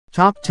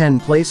Top 10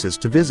 places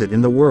to visit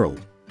in the world.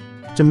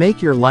 To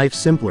make your life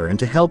simpler and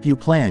to help you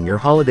plan your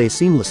holiday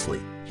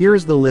seamlessly, here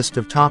is the list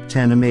of top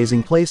 10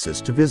 amazing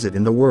places to visit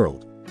in the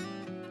world.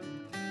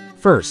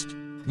 First,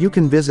 you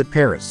can visit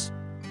Paris.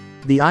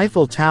 The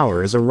Eiffel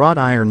Tower is a wrought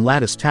iron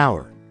lattice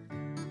tower.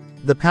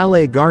 The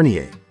Palais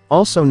Garnier,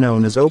 also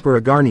known as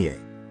Opéra Garnier,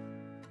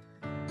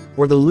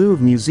 or the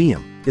Louvre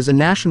Museum, is a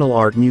national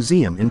art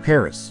museum in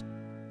Paris.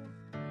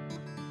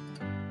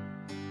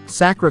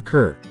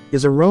 Sacré-Cœur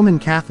is a Roman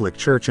Catholic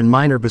church and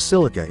minor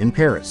basilica in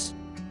Paris.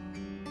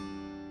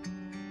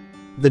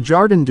 The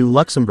Jardin du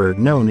Luxembourg,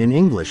 known in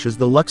English as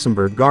the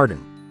Luxembourg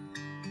Garden,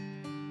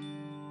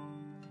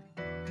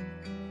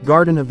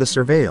 Garden of the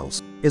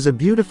Cervales, is a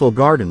beautiful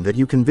garden that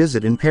you can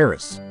visit in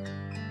Paris.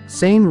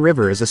 Seine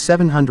River is a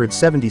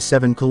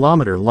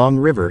 777-kilometer-long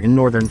river in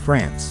northern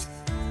France.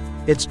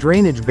 Its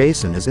drainage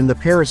basin is in the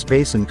Paris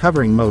Basin,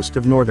 covering most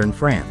of northern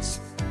France.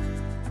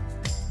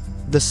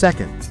 The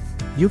second,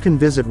 you can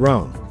visit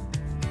Rome.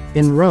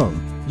 In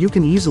Rome, you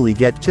can easily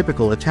get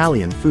typical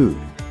Italian food.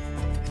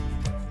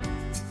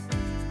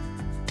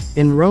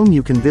 In Rome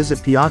you can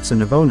visit Piazza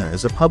Navona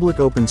as a public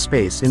open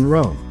space in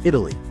Rome,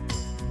 Italy.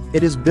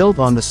 It is built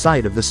on the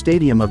site of the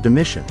Stadium of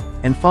Domitian,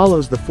 and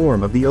follows the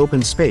form of the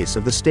open space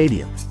of the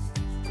stadium.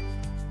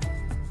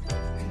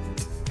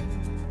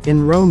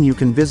 In Rome you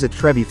can visit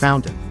Trevi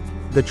Fountain.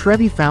 The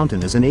Trevi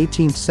Fountain is an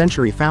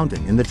 18th-century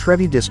fountain in the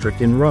Trevi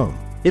district in Rome,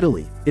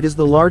 Italy. It is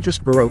the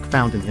largest Baroque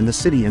fountain in the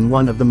city and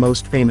one of the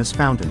most famous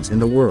fountains in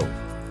the world.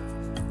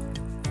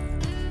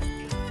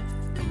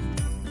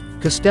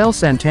 Castel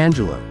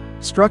Sant'Angelo,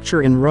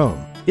 structure in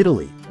Rome,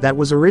 Italy, that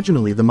was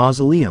originally the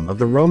mausoleum of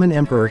the Roman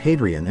Emperor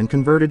Hadrian and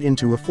converted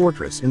into a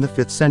fortress in the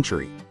 5th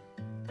century.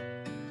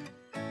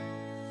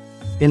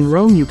 In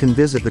Rome you can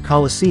visit the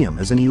Colosseum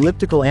as an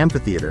elliptical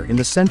amphitheater in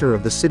the center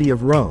of the city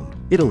of Rome,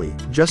 Italy,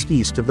 just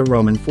east of the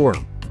Roman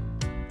Forum.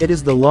 It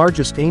is the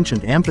largest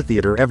ancient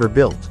amphitheater ever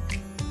built.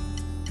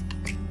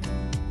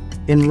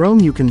 In Rome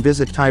you can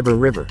visit Tiber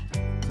River.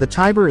 The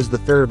Tiber is the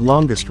third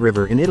longest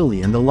river in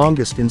Italy and the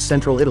longest in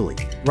central Italy,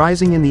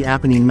 rising in the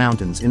Apennine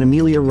Mountains in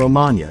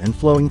Emilia-Romagna and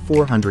flowing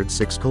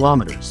 406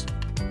 kilometers.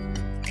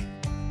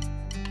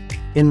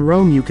 In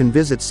Rome you can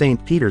visit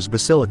St. Peter's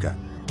Basilica.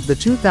 The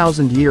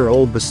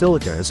 2,000-year-old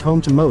basilica is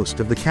home to most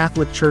of the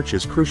Catholic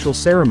Church's crucial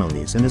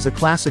ceremonies and is a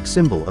classic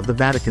symbol of the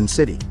Vatican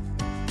City.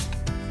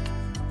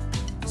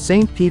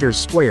 St. Peter's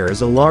Square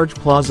is a large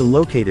plaza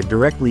located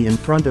directly in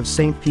front of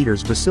St.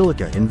 Peter's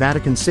Basilica in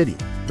Vatican City,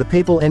 the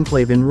papal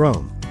enclave in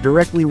Rome,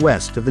 directly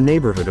west of the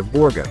neighborhood of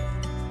Borgo.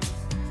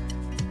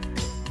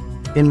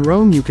 In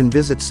Rome you can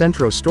visit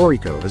Centro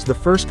Storico as the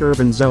first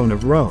urban zone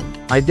of Rome,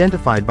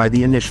 identified by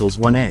the initials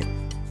 1A.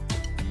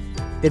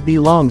 It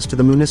belongs to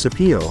the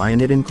Municipio I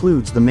and it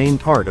includes the main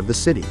part of the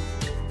city.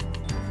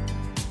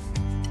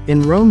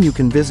 In Rome you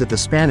can visit the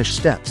Spanish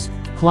Steps,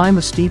 climb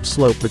a steep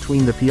slope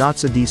between the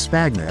Piazza di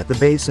Spagna at the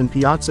base and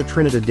Piazza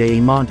Trinità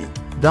dei Monti,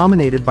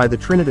 dominated by the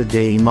Trinità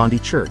dei Monti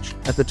Church,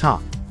 at the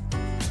top.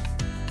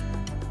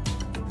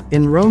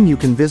 In Rome you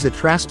can visit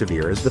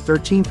Trastevere as the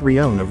 13th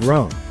Rione of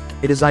Rome.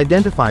 It is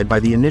identified by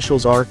the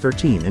initials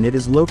R13 and it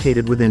is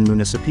located within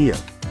Municipio.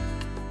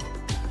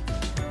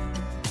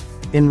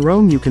 In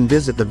Rome you can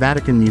visit the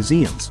Vatican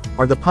Museums,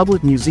 or the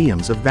public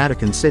museums of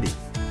Vatican City.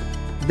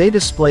 They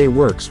display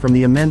works from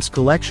the immense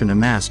collection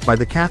amassed by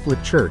the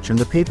Catholic Church and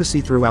the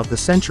papacy throughout the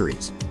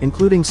centuries,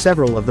 including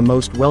several of the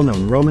most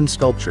well-known Roman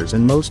sculptures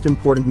and most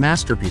important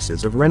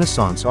masterpieces of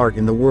Renaissance art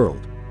in the world.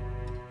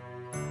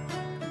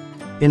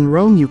 In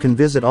Rome you can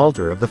visit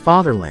Altar of the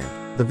Fatherland.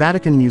 The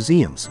Vatican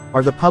Museums,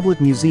 are the public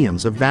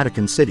museums of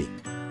Vatican City.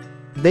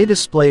 They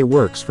display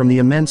works from the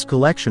immense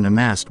collection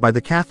amassed by the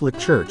Catholic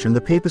Church and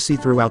the papacy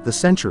throughout the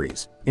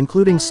centuries,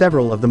 including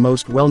several of the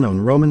most well-known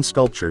Roman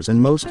sculptures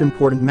and most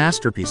important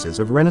masterpieces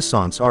of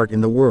Renaissance art in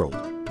the world.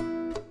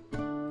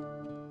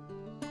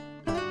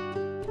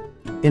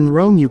 In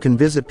Rome you can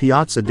visit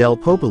Piazza del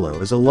Popolo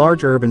as a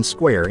large urban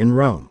square in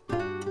Rome.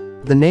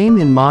 The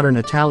name in modern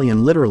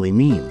Italian literally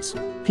means,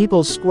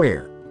 People's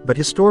Square, but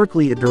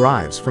historically it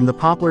derives from the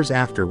poplars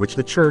after which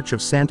the Church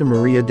of Santa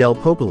Maria del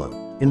Popolo,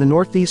 in the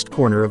northeast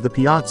corner of the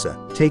piazza,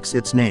 takes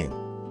its name.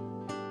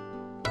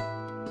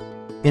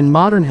 In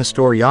modern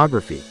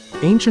historiography,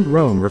 ancient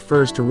Rome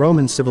refers to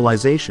Roman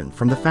civilization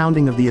from the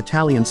founding of the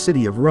Italian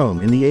city of Rome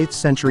in the 8th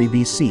century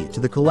BC to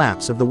the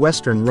collapse of the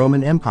Western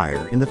Roman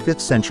Empire in the 5th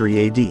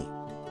century AD.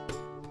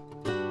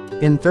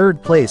 In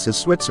third place is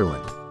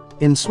Switzerland.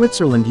 In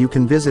Switzerland you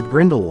can visit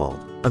Grindelwald,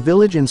 a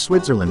village in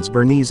Switzerland's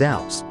Bernese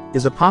Alps,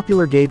 is a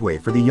popular gateway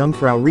for the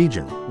Jungfrau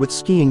region, with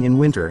skiing in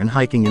winter and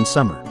hiking in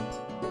summer.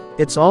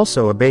 It's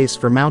also a base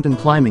for mountain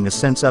climbing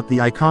ascents up the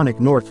iconic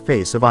north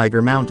face of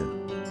Eiger Mountain.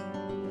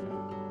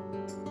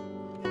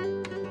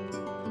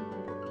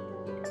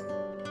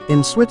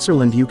 In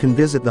Switzerland you can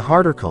visit the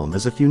Harterkulm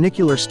as a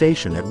funicular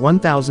station at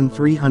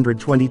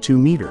 1,322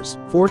 meters,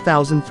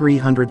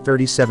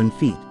 4,337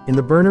 feet, in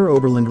the Berner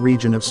Oberland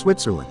region of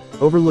Switzerland,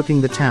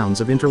 overlooking the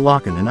towns of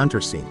Interlaken and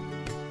Unterseen.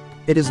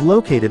 It is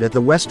located at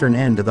the western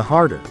end of the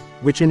Harter,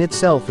 which in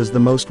itself is the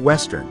most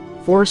western,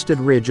 forested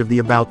ridge of the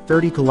about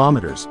 30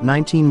 kilometers,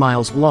 19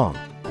 miles long,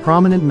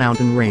 prominent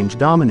mountain range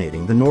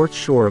dominating the north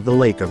shore of the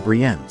Lake of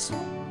Brienz.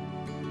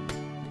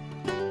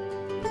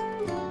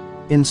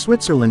 In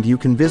Switzerland you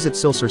can visit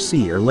Silser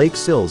See or Lake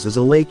Sils is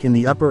a lake in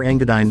the Upper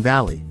Engadine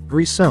Valley,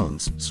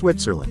 Grisons,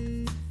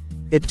 Switzerland.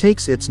 It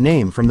takes its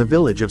name from the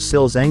village of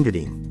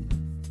Sils-Engadine.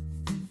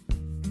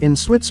 In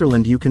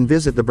Switzerland you can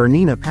visit the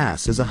Bernina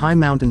Pass is a high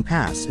mountain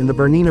pass in the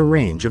Bernina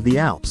range of the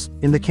Alps,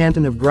 in the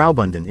canton of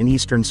Graubünden in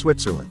eastern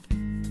Switzerland.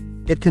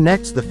 It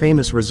connects the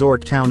famous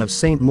resort town of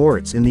St.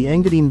 Moritz in the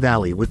Engadine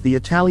Valley with the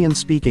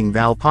Italian-speaking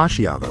Val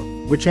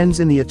Poschiavo, which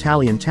ends in the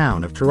Italian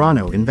town of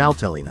Turano in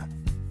Valtellina.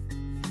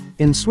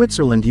 In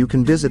Switzerland you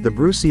can visit the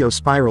Brusio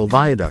Spiral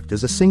Viaduct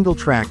as a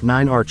single-track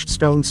 9-arched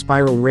stone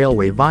spiral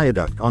railway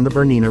viaduct on the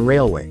Bernina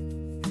Railway.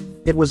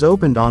 It was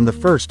opened on the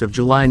 1st of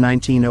July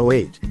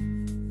 1908.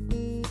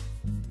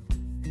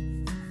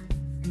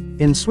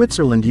 In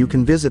Switzerland you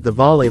can visit the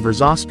Valle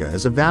Verzasca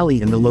as a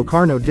valley in the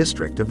Locarno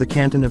district of the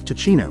canton of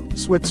Ticino,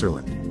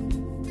 Switzerland.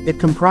 It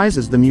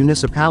comprises the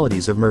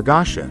municipalities of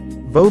Mergascia,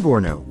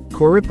 Voborno,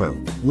 Corippo,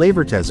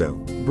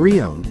 Levertezo,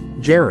 Brione,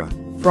 Gera,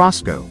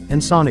 Frasco,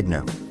 and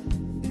Sonigno.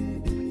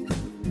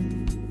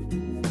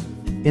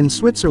 In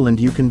Switzerland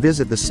you can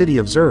visit the city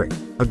of Zurich,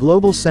 a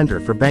global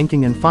center for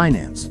banking and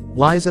finance,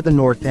 lies at the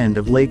north end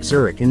of Lake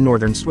Zurich in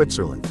northern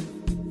Switzerland.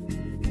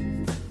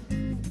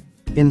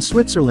 In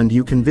Switzerland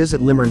you can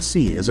visit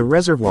Limmernsee as a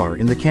reservoir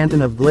in the canton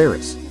of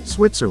Glarus,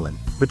 Switzerland,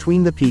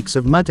 between the peaks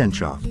of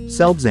Muttenschaft,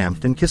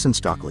 Selbzamft and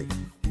Kissenstockli.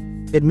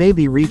 It may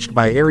be reached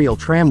by aerial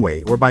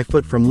tramway or by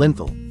foot from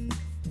Linthal.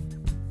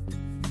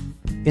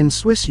 In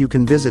Swiss you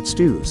can visit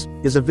Steus,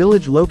 is a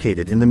village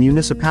located in the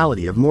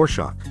municipality of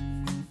Morschach.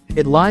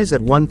 It lies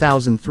at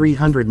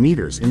 1,300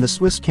 meters in the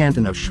Swiss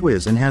canton of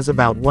Schwyz and has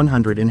about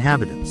 100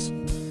 inhabitants.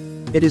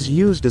 It is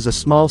used as a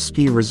small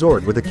ski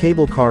resort with a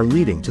cable car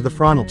leading to the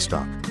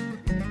Frohnelstock.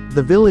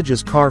 The village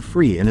is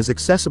car-free and is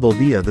accessible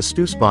via the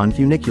Stousbahn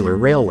funicular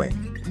railway.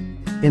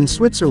 In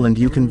Switzerland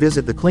you can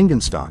visit the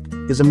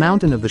Klingenstock, is a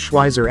mountain of the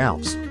Schweizer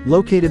Alps,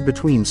 located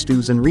between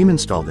Steus and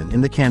Riemenstalden in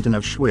the canton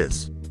of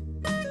Schwyz.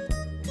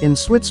 In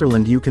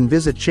Switzerland you can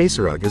visit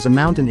Chaserug as a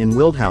mountain in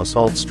Wildhaus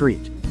Alt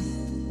Street.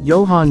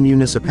 Johann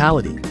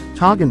Municipality,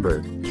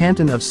 Toggenburg,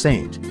 Canton of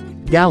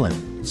St.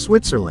 Gallen,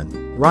 Switzerland,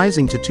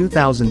 rising to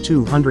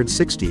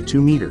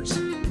 2,262 meters.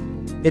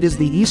 It is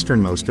the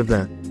easternmost of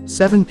the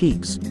 7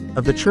 peaks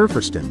of the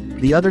Churfersten,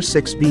 the other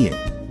 6 being,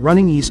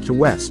 running east to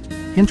west,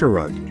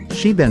 Hinterrug,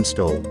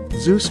 Schiebenstol,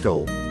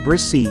 Zustol,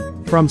 Brissy,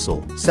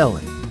 Frumsel,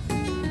 Sellen.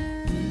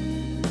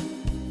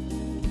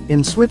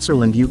 In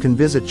Switzerland you can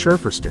visit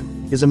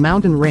Churfersten, is a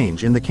mountain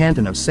range in the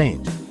canton of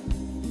St.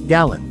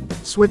 Gallen,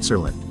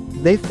 Switzerland.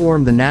 They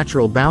form the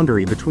natural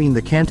boundary between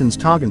the cantons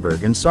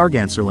Toggenburg and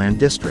Sarganserland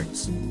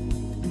districts.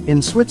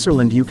 In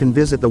Switzerland you can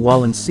visit the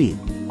Wallensee,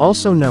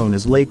 also known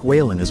as Lake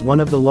Whalen, is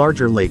one of the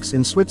larger lakes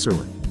in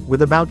Switzerland,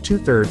 with about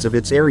 2/3 of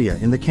its area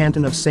in the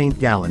canton of St.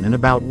 Gallen and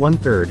about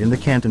 1/3 in the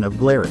canton of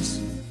Glarus.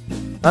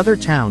 Other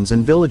towns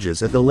and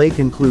villages at the lake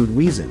include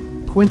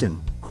Wiesen, Quinton,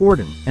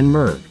 Corden, and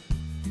Merg.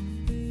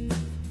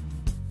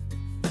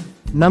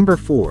 Number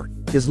 4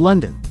 is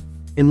London.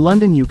 In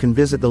London you can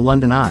visit the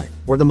London Eye,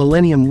 or the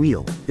Millennium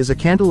Wheel, is a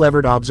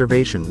cantilevered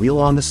observation wheel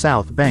on the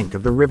south bank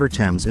of the River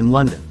Thames in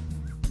London.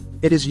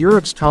 It is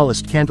Europe's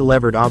tallest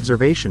cantilevered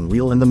observation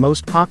wheel and the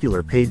most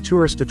popular paid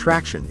tourist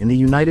attraction in the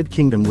United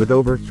Kingdom with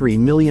over 3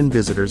 million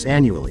visitors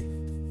annually.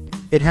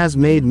 It has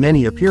made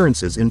many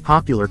appearances in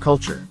popular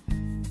culture.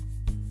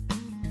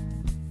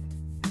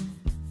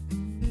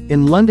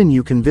 In London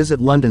you can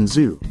visit London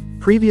Zoo,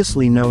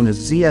 previously known as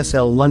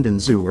ZSL London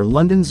Zoo or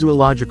London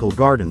Zoological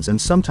Gardens and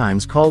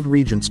sometimes called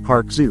Regent's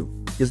Park Zoo,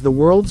 is the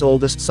world's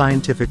oldest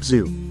scientific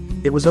zoo.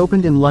 It was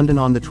opened in London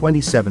on the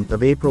 27th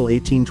of April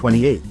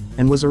 1828,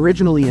 and was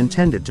originally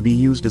intended to be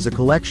used as a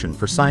collection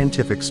for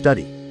scientific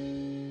study.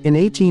 In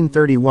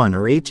 1831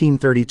 or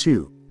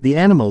 1832, the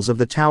animals of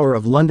the Tower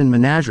of London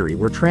Menagerie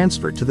were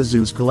transferred to the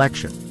zoo's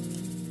collection.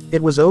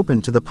 It was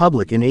opened to the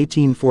public in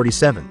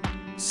 1847.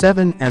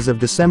 As of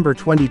December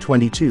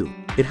 2022,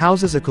 it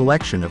houses a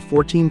collection of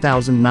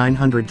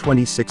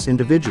 14,926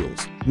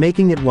 individuals,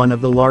 making it one of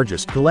the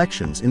largest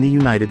collections in the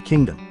United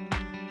Kingdom.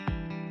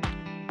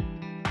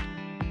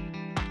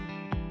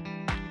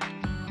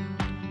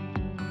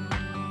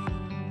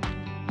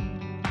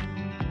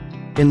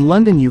 In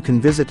London you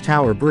can visit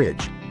Tower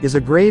Bridge, is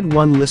a Grade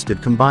 1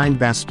 listed combined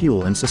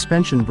bascule and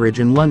suspension bridge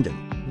in London,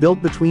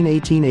 built between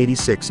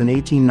 1886 and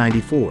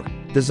 1894,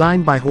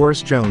 designed by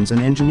Horace Jones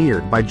and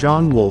engineered by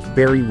John Wolfe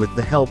Barry with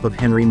the help of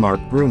Henry Mark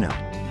Brunel.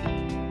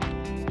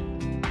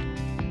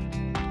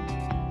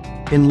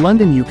 In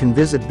London you can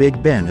visit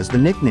Big Ben as the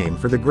nickname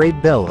for the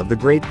Great Bell of the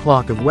Great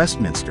Clock of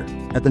Westminster,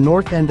 at the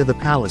north end of the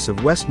Palace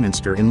of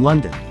Westminster in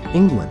London,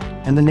 England,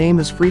 and the name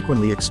is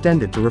frequently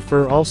extended to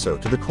refer also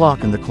to the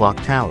clock and the clock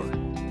tower.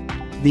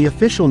 The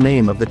official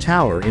name of the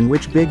tower in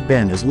which Big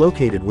Ben is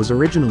located was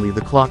originally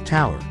the Clock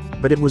Tower,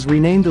 but it was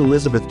renamed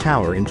Elizabeth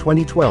Tower in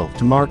 2012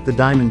 to mark the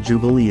Diamond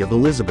Jubilee of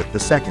Elizabeth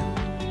II.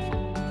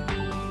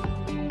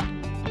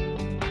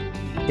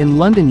 In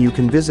London you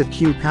can visit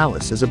Kew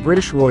Palace as a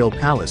British royal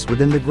palace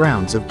within the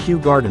grounds of Kew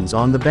Gardens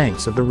on the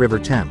banks of the River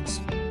Thames.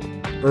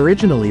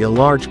 Originally a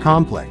large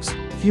complex,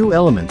 few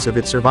elements of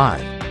it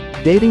survive.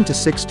 Dating to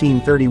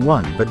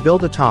 1631 but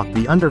built atop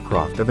the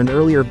undercroft of an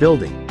earlier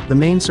building, the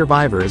main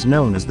survivor is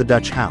known as the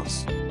Dutch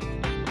House.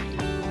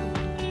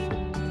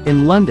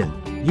 In London,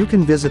 you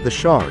can visit the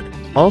Shard,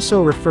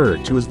 also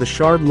referred to as the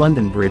Shard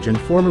London Bridge and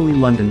formerly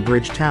London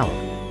Bridge Tower,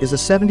 is a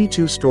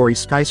 72-story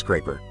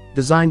skyscraper,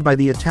 designed by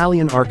the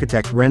Italian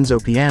architect Renzo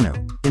Piano,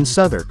 in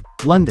Southwark,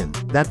 London,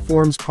 that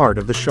forms part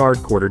of the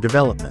Shard Quarter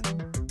development.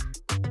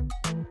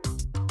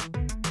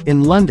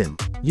 In London,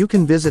 you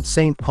can visit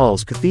St.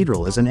 Paul's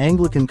Cathedral as an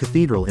Anglican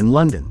cathedral in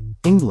London,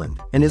 England,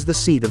 and is the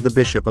seat of the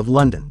Bishop of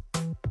London.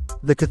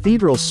 The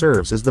cathedral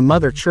serves as the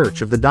mother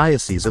church of the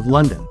Diocese of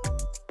London.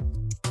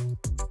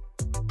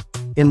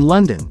 In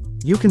London,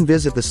 you can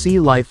visit the Sea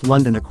Life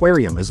London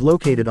Aquarium as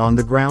located on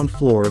the ground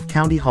floor of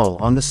County Hall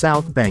on the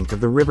south bank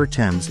of the River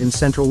Thames in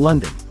central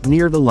London,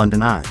 near the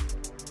London Eye.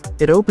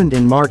 It opened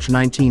in March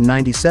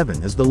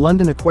 1997 as the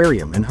London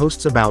Aquarium and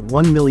hosts about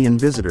 1 million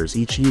visitors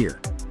each year.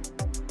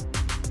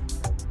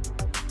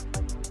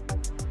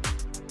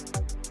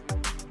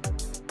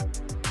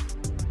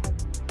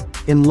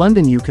 In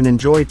London you can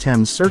enjoy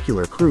Thames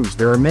Circular Cruise.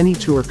 There are many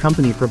tour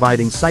company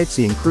providing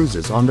sightseeing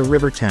cruises on the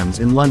River Thames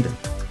in London.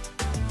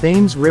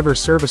 Thames River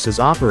Services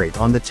operate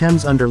on the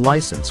Thames under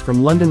license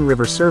from London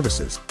River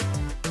Services.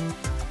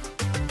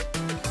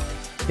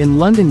 In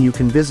London you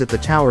can visit the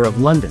Tower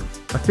of London,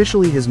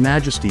 officially His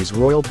Majesty's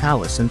Royal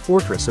Palace and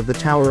Fortress of the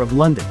Tower of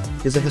London,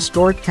 is a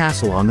historic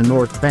castle on the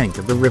north bank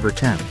of the River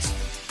Thames.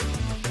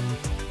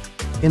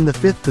 In the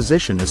fifth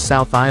position is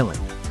South Island.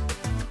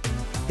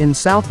 In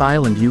South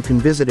Island you can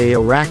visit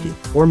Aoraki,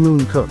 or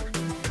Moon Cook,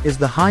 is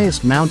the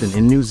highest mountain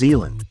in New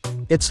Zealand.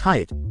 Its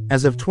height,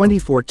 as of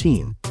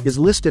 2014, is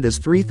listed as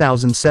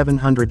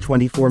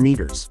 3,724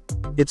 meters.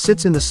 It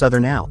sits in the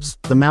Southern Alps,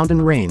 the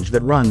mountain range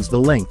that runs the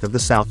length of the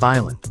South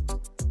Island.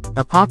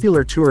 A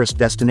popular tourist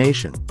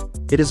destination,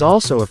 it is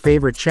also a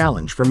favorite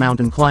challenge for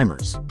mountain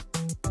climbers.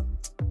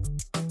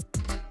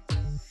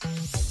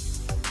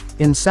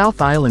 In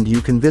South Island you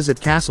can visit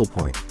Castle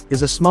Point,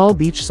 is a small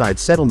beachside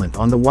settlement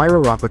on the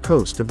Wairarapa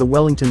coast of the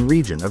Wellington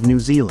region of New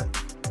Zealand.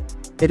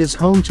 It is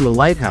home to a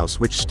lighthouse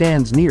which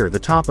stands near the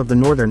top of the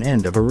northern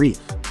end of a reef.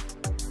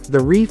 The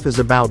reef is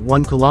about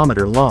 1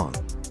 kilometer long.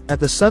 At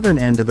the southern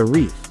end of the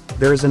reef,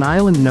 there is an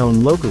island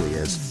known locally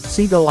as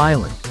Seagull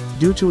Island,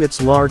 due to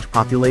its large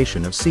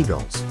population of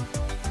seagulls.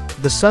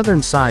 The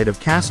southern side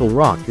of Castle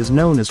Rock is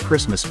known as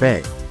Christmas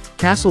Bay.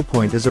 Castle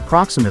Point is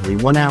approximately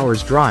 1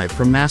 hour's drive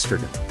from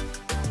Masterton.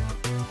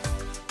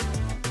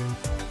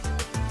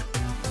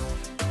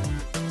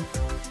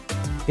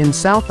 In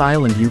South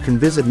Island you can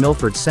visit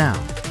Milford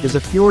Sound, is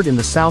a fjord in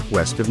the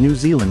southwest of New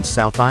Zealand's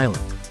South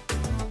Island.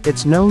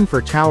 It's known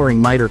for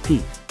towering Mitre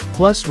Peak,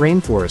 plus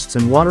rainforests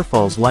and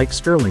waterfalls like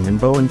Stirling and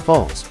Bowen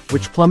Falls,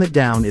 which plummet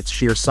down its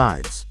sheer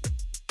sides.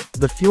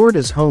 The fjord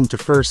is home to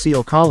fur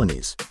seal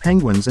colonies,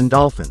 penguins and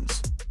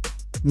dolphins.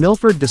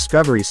 Milford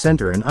Discovery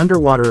Centre and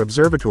Underwater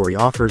Observatory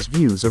offers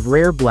views of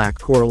rare black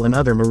coral and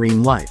other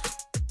marine life.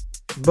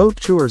 Boat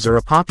tours are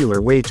a popular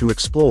way to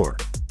explore.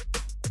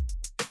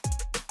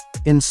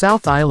 In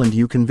South Island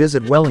you can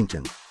visit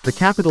Wellington, the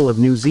capital of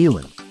New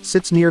Zealand,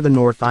 sits near the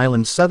North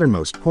Island's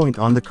southernmost point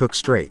on the Cook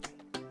Strait.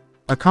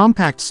 A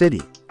compact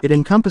city, it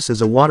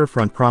encompasses a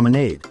waterfront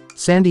promenade,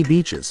 sandy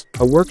beaches,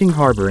 a working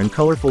harbour and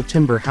colourful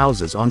timber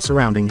houses on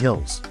surrounding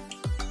hills.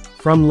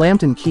 From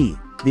Lambton Quay,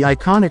 the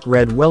iconic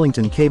red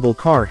Wellington cable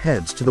car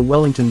heads to the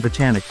Wellington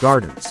Botanic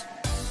Gardens.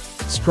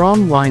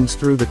 Strong winds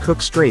through the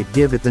Cook Strait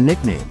give it the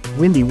nickname,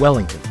 Windy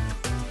Wellington.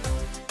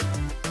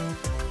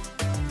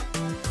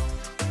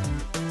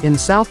 In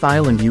South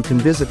Island you can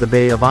visit the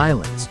Bay of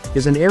Islands,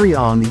 is an area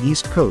on the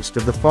east coast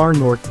of the far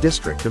north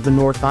district of the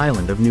North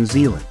Island of New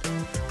Zealand.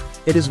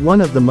 It is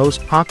one of the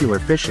most popular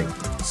fishing,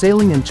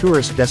 sailing and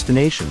tourist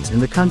destinations in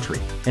the country,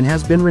 and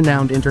has been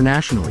renowned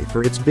internationally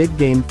for its big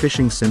game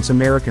fishing since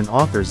American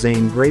author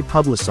Zane Grey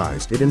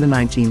publicized it in the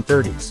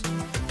 1930s.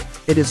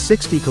 It is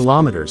 60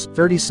 kilometers,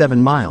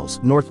 37 miles,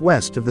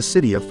 northwest of the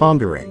city of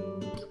Whangarei.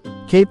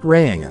 Cape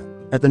Reinga,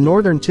 at the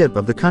northern tip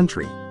of the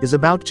country, is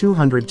about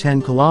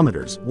 210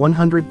 kilometers,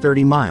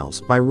 130 miles,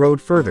 by road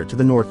further to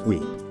the north.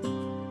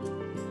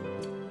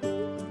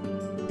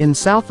 In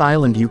South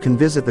Island you can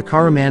visit the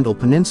Coromandel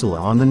Peninsula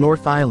on the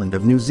North Island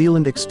of New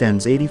Zealand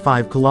extends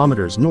 85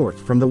 kilometers north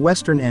from the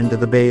western end of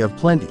the Bay of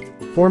Plenty,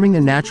 forming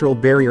a natural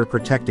barrier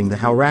protecting the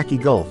Hauraki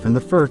Gulf and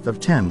the Firth of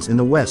Thames in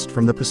the west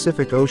from the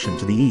Pacific Ocean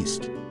to the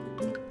east.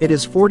 It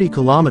is 40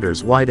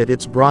 kilometers wide at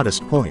its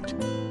broadest point.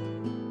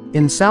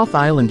 In South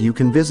Island you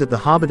can visit the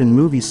Hobbiton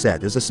movie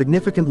set as a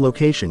significant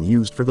location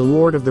used for the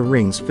Lord of the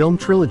Rings film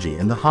trilogy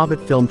and the Hobbit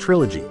film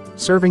trilogy,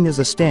 serving as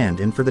a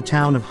stand-in for the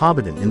town of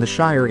Hobbiton in the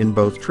Shire in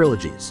both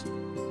trilogies.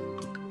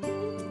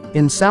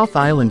 In South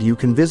Island you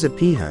can visit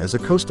Piha as a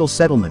coastal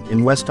settlement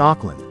in West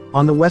Auckland,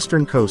 on the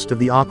western coast of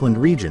the Auckland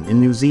region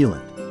in New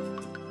Zealand.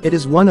 It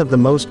is one of the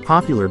most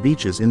popular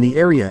beaches in the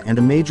area and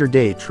a major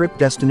day trip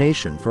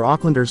destination for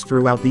Aucklanders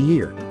throughout the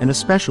year, and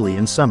especially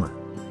in summer.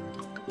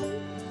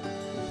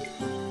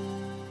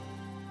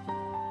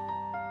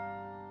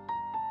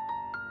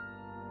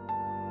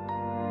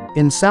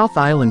 In South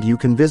Island you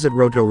can visit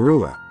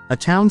Rotorua, a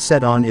town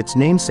set on its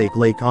namesake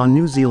lake on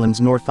New Zealand's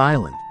North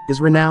Island,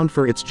 is renowned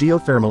for its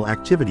geothermal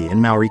activity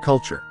and Maori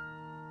culture.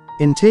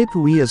 In Te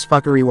Puia's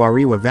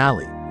Whakariwariwa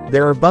Valley,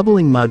 there are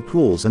bubbling mud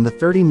pools and the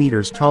 30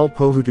 meters tall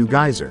Pohutu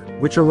Geyser,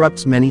 which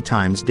erupts many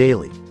times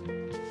daily.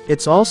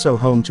 It's also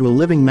home to a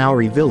living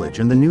Maori village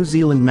and the New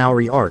Zealand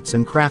Maori Arts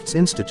and Crafts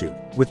Institute,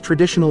 with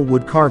traditional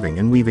wood carving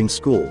and weaving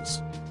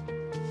schools.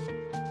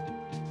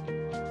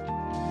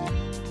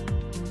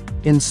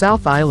 In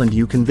South Island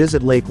you can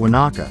visit Lake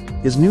Wanaka,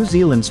 is New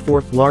Zealand's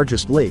fourth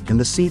largest lake and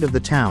the seat of the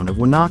town of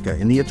Wanaka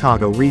in the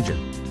Otago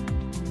region.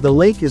 The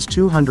lake is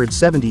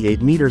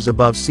 278 meters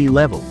above sea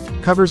level,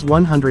 covers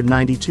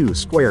 192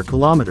 square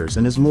kilometers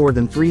and is more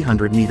than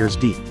 300 meters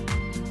deep.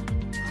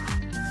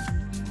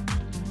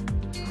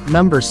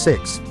 Number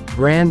 6.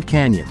 Grand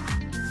Canyon.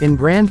 In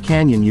Grand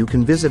Canyon you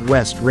can visit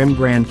West Rim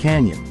Grand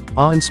Canyon.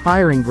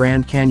 Awe-inspiring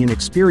Grand Canyon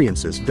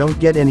experiences don't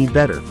get any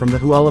better from the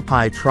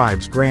Hualapai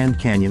tribe's Grand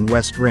Canyon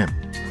West Rim.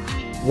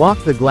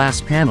 Walk the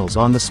glass panels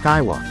on the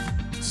skywalk.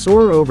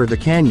 Soar over the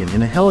canyon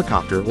in a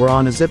helicopter or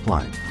on a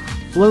zipline.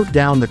 Float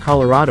down the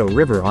Colorado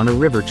River on a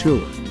river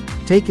tour.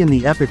 Take in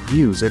the epic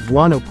views at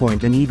Guano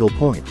Point and Eagle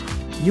Point.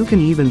 You can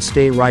even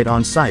stay right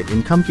on site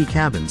in comfy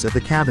cabins at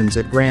the cabins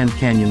at Grand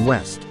Canyon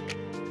West.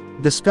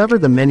 Discover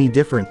the many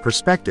different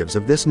perspectives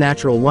of this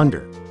natural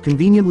wonder,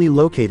 conveniently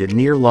located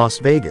near Las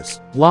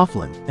Vegas,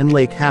 Laughlin, and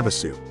Lake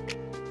Havasu.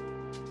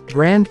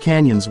 Grand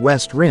Canyon's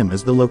West Rim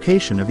is the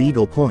location of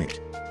Eagle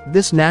Point.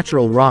 This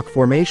natural rock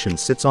formation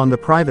sits on the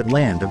private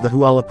land of the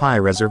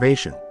Hualapai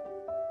Reservation.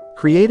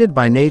 Created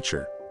by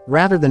nature,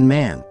 rather than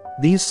man,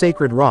 these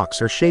sacred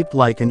rocks are shaped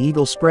like an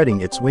eagle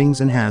spreading its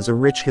wings and has a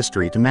rich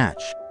history to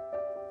match.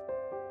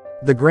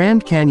 The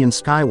Grand Canyon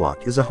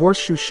Skywalk is a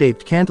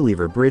horseshoe-shaped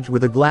cantilever bridge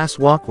with a glass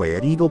walkway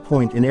at Eagle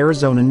Point in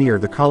Arizona near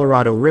the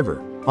Colorado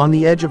River, on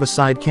the edge of a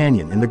side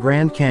canyon in the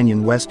Grand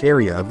Canyon West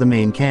area of the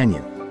main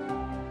canyon.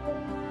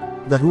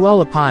 The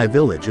Hualapai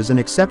Village is an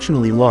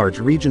exceptionally large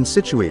region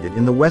situated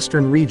in the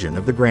western region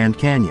of the Grand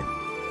Canyon.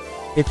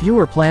 If you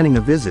are planning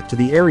a visit to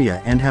the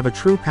area and have a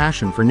true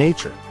passion for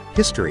nature,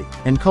 history,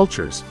 and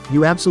cultures,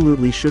 you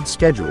absolutely should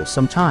schedule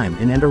some time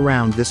in and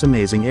around this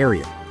amazing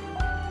area.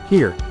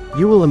 Here,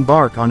 you will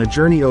embark on a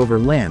journey over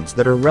lands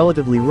that are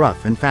relatively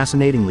rough and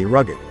fascinatingly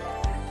rugged.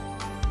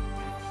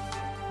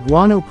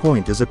 Guano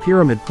Point is a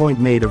pyramid point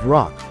made of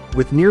rock,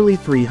 with nearly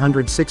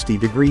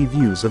 360-degree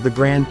views of the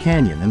Grand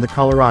Canyon and the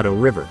Colorado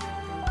River.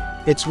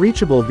 It's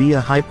reachable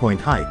via High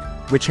Point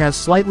Hike, which has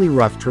slightly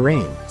rough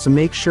terrain, so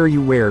make sure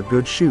you wear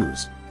good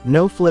shoes,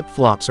 no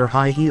flip-flops or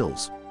high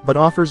heels, but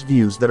offers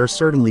views that are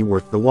certainly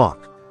worth the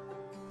walk.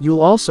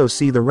 You'll also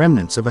see the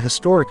remnants of a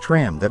historic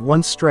tram that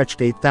once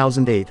stretched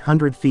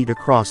 8,800 feet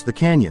across the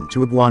canyon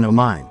to a guano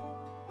mine.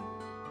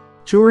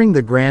 Touring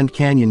the Grand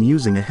Canyon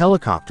using a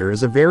helicopter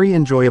is a very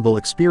enjoyable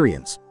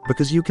experience,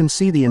 because you can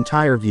see the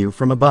entire view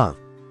from above,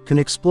 can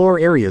explore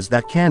areas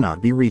that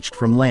cannot be reached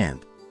from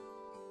land.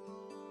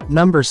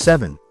 Number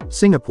 7.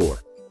 Singapore.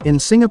 In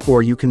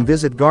Singapore you can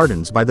visit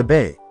Gardens by the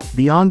Bay.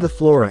 Beyond the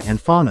flora and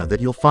fauna that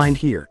you'll find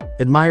here,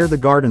 admire the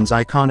garden's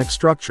iconic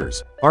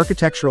structures,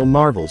 architectural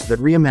marvels that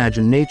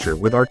reimagine nature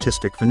with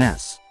artistic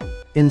finesse.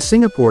 In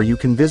Singapore you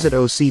can visit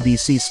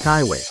OCBC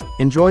Skyway,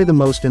 enjoy the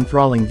most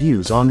enthralling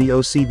views on the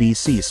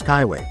OCBC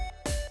Skyway.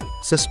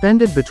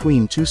 Suspended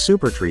between two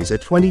super trees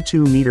at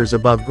 22 meters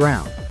above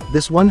ground,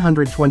 this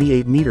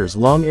 128 meters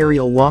long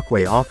aerial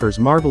walkway offers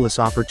marvelous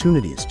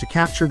opportunities to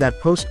capture that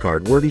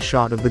postcard-worthy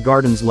shot of the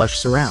garden's lush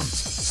surrounds,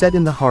 set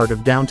in the heart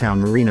of downtown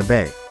Marina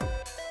Bay.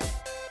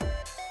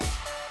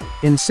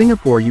 In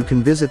Singapore you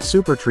can visit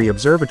Supertree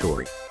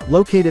Observatory,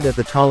 located at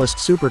the tallest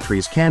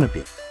supertree's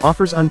canopy,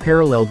 offers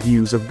unparalleled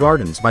views of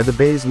Gardens by the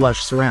Bay's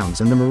lush surrounds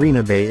and the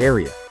Marina Bay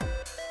area.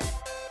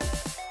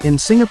 In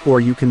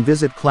Singapore you can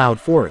visit Cloud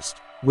Forest,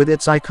 with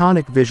its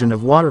iconic vision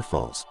of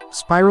waterfalls,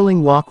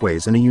 spiraling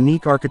walkways and a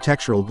unique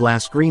architectural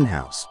glass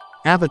greenhouse,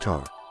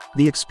 Avatar.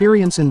 The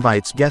experience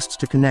invites guests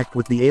to connect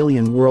with the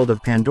alien world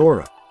of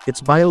Pandora,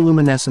 its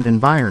bioluminescent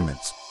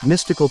environments,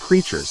 mystical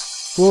creatures,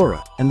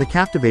 flora, and the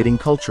captivating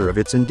culture of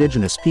its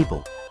indigenous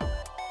people.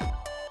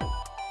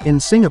 In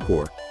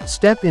Singapore,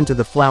 step into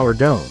the Flower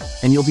Dome,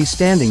 and you'll be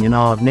standing in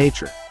awe of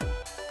nature.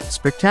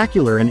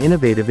 Spectacular and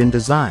innovative in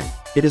design,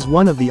 it is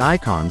one of the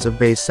icons of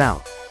Bay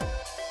South.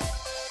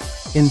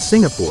 In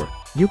Singapore,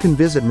 you can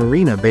visit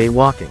Marina Bay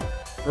walking.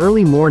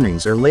 Early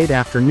mornings or late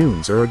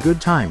afternoons are a good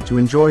time to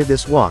enjoy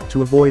this walk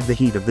to avoid the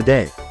heat of the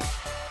day.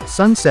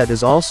 Sunset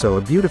is also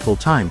a beautiful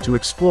time to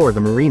explore the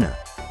marina.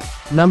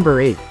 Number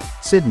 8.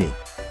 Sydney.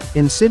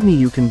 In Sydney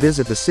you can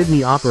visit the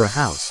Sydney Opera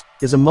House,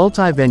 is a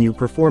multi-venue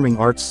performing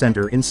arts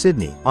centre in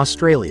Sydney,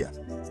 Australia.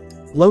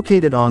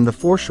 Located on the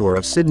foreshore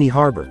of Sydney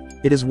Harbour,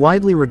 it is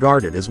widely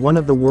regarded as one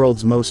of the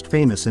world's most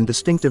famous and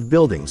distinctive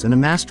buildings and a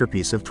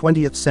masterpiece of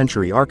 20th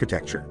century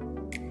architecture.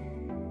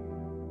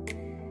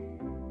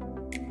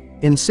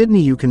 In Sydney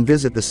you can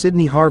visit the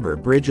Sydney Harbour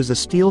Bridge is a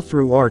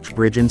steel-through arch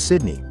bridge in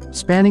Sydney,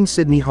 spanning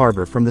Sydney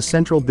Harbour from the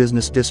Central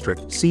Business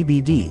District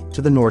 (CBD)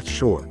 to the North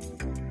Shore.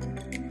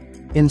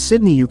 In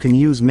Sydney you can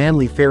use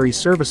Manly Ferry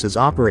services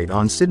operate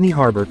on Sydney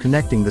Harbour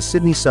connecting the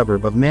Sydney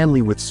suburb of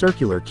Manly with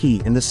Circular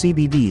Quay in the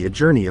CBD, a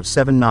journey of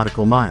 7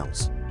 nautical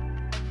miles.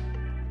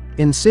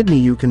 In Sydney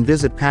you can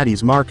visit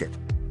Paddy's Market.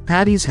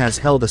 Paddy's has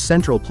held a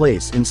central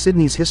place in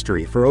Sydney's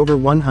history for over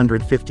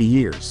 150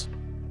 years.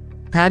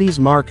 Paddy's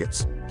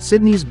Markets,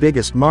 Sydney's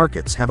biggest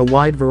markets, have a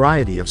wide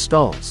variety of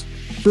stalls,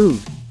 food,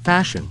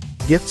 fashion,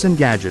 gifts and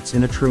gadgets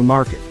in a true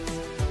market.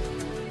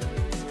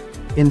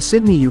 In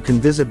Sydney you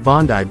can visit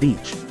Bondi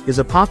Beach, is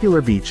a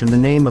popular beach in the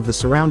name of the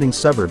surrounding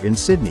suburb in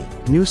Sydney,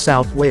 New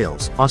South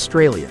Wales,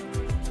 Australia.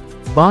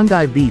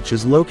 Bondi Beach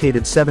is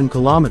located 7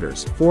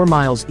 kilometres, 4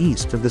 miles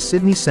east of the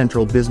Sydney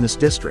Central Business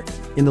District,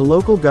 in the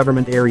local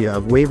government area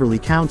of Waverley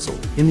Council,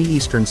 in the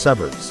eastern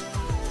suburbs.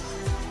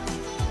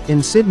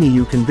 In Sydney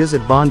you can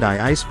visit Bondi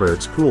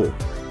Icebergs Pool.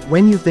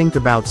 When you think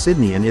about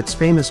Sydney and its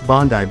famous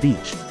Bondi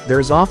Beach,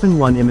 there is often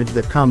one image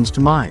that comes to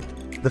mind: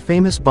 the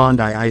famous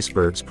Bondi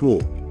Icebergs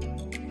Pool.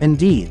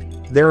 Indeed,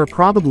 there are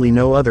probably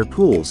no other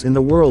pools in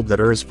the world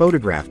that are as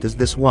photographed as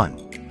this one.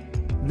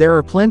 There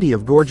are plenty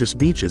of gorgeous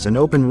beaches and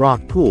open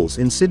rock pools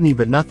in Sydney,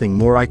 but nothing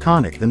more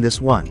iconic than this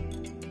one.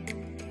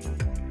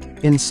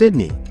 In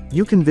Sydney,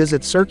 you can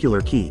visit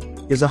Circular Quay,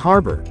 is a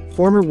harbour,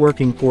 former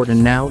working port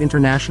and now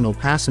international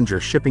passenger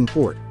shipping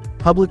port,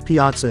 public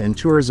piazza and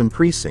tourism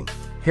precinct,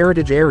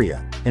 heritage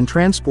area, and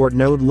transport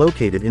node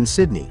located in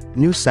Sydney,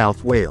 New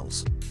South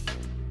Wales.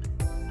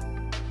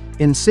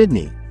 In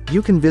Sydney,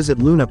 you can visit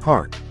Luna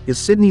Park, is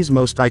Sydney's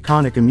most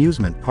iconic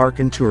amusement park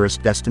and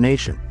tourist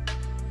destination.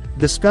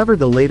 Discover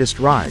the latest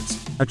rides,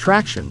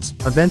 attractions,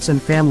 events and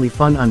family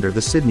fun under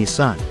the Sydney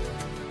sun.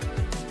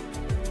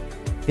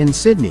 In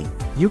Sydney,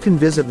 you can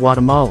visit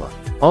Guatemala,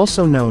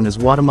 also known as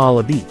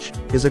Guatemala Beach,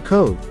 is a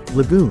cove,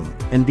 lagoon,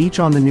 and beach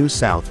on the New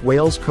South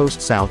Wales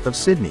coast south of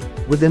Sydney,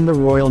 within the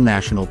Royal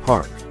National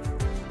Park.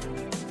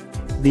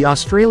 The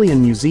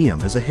Australian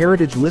Museum is a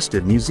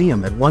heritage-listed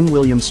museum at 1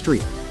 William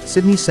Street,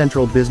 Sydney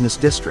Central Business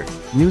District,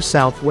 New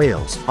South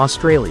Wales,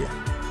 Australia.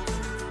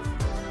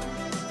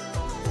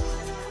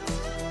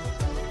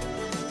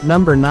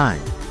 Number 9.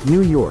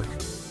 New York.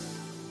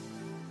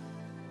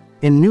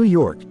 In New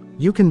York,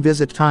 you can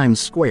visit Times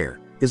Square,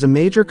 is a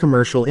major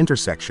commercial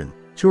intersection,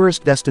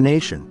 tourist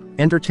destination,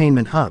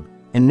 entertainment hub,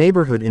 and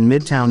neighborhood in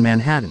Midtown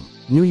Manhattan,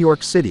 New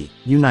York City,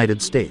 United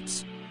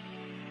States.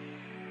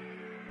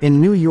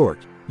 In New York,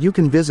 you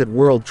can visit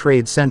World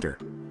Trade Center.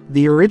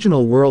 The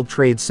original World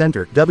Trade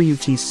Center,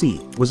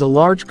 WTC, was a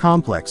large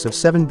complex of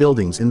 7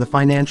 buildings in the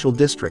financial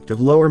district of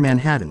Lower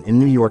Manhattan in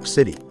New York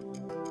City.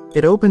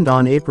 It opened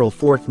on April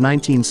 4,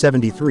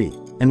 1973,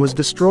 and was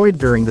destroyed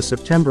during the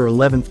September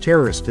 11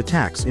 terrorist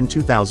attacks in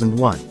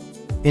 2001.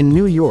 In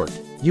New York,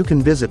 you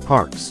can visit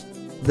parks.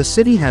 The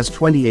city has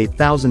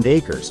 28,000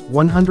 acres,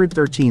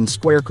 113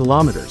 square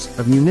kilometers,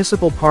 of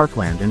municipal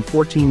parkland and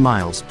 14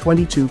 miles,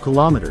 22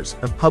 kilometers,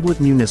 of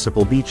public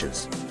municipal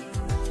beaches.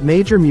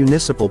 Major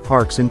municipal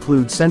parks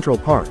include Central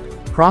Park,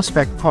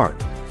 Prospect Park,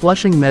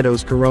 Flushing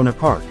Meadows Corona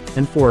Park,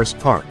 and Forest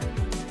Park.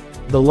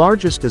 The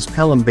largest is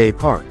Pelham Bay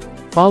Park,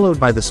 followed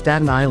by the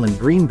Staten Island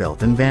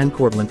Greenbelt and Van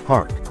Cortlandt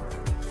Park.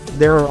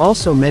 There are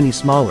also many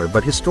smaller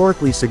but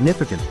historically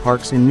significant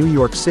parks in New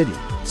York City,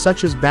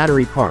 such as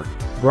Battery Park,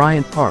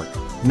 Bryant Park,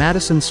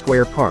 Madison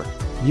Square Park,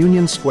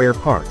 Union Square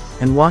Park,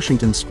 and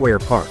Washington Square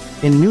Park.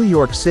 In New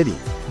York City,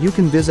 you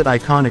can visit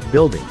iconic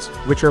buildings,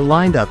 which are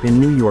lined up in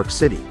New York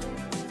City.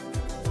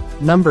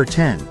 Number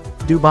 10.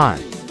 Dubai.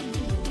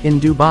 In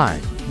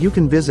Dubai, you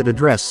can visit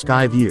Address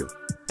Skyview.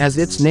 As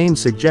its name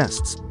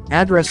suggests,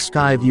 Address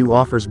Skyview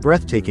offers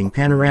breathtaking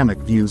panoramic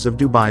views of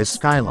Dubai's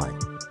skyline.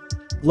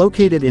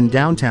 Located in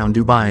downtown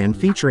Dubai and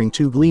featuring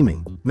 2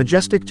 gleaming,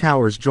 majestic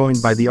towers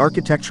joined by the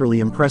architecturally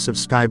impressive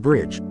Sky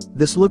Bridge,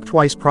 this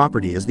look-twice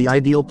property is the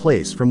ideal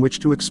place from which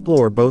to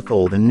explore both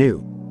old and new.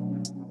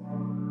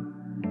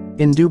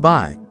 In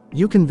Dubai,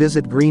 you can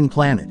visit Green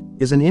Planet,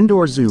 is an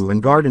indoor zoo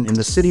and garden in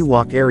the City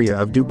Walk area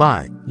of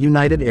Dubai,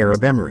 United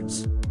Arab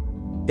Emirates.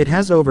 It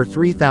has over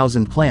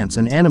 3,000 plants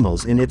and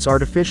animals in its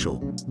artificial,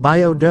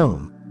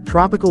 biodome,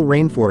 tropical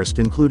rainforest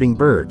including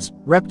birds,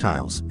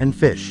 reptiles, and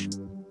fish.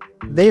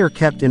 They are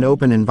kept in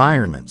open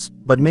environments,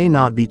 but may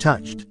not be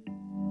touched.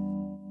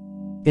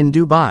 In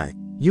Dubai,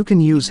 you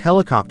can use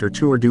Helicopter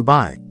Tour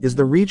Dubai, is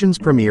the region's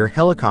premier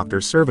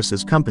helicopter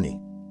services company.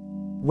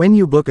 When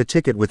you book a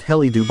ticket with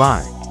Heli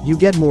Dubai, you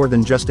get more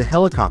than just a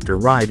helicopter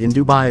ride in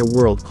Dubai, a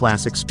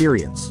world-class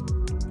experience.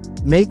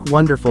 Make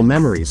wonderful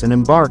memories and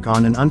embark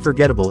on an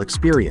unforgettable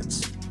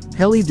experience.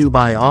 Heli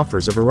Dubai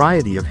offers a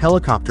variety of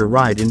helicopter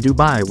ride in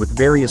Dubai with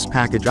various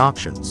package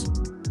options.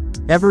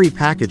 Every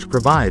package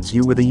provides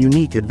you with a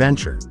unique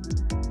adventure.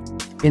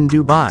 In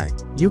Dubai,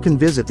 you can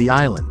visit the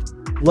island.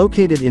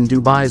 Located in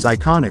Dubai's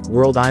iconic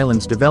World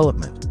Islands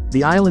development,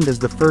 the island is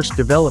the first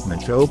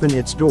development to open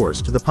its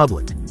doors to the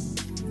public.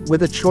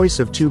 With a choice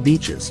of 2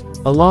 beaches,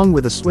 along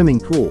with a swimming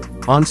pool,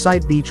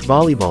 on-site beach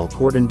volleyball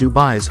court and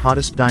Dubai's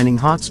hottest dining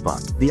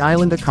hotspot, the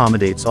island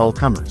accommodates all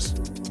comers.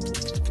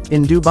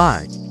 In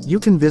Dubai, you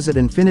can visit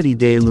Infinity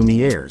des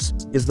Lumières,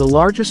 is the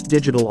largest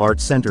digital art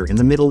center in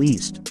the Middle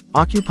East,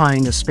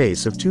 occupying a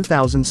space of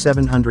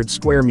 2,700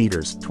 square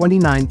meters,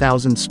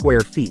 29,000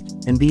 square feet,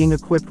 and being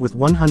equipped with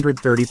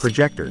 130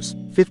 projectors,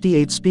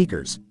 58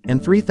 speakers,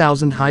 and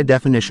 3,000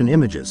 high-definition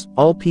images,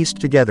 all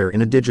pieced together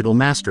in a digital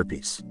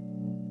masterpiece.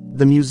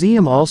 The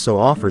museum also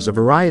offers a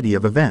variety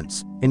of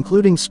events,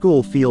 including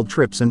school field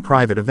trips and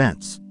private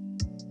events.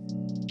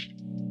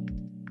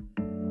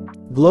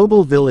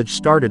 Global Village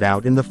started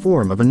out in the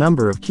form of a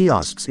number of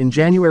kiosks in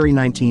January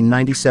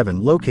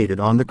 1997 located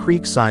on the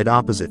creek side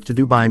opposite to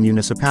Dubai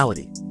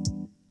Municipality.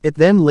 It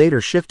then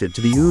later shifted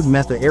to the Oud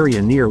Metha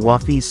area near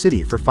Wafi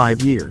City for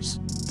 5 years.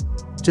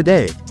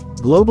 Today,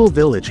 Global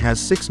Village has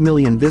 6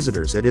 million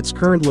visitors at its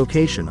current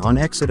location on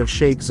exit of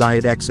Sheikh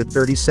Zayed exit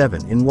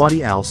 37 in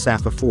Wadi Al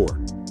Safa 4.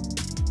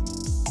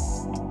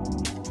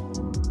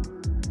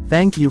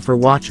 Thank you for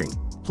watching.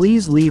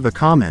 Please leave a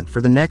comment for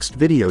the next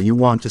video you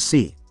want to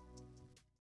see.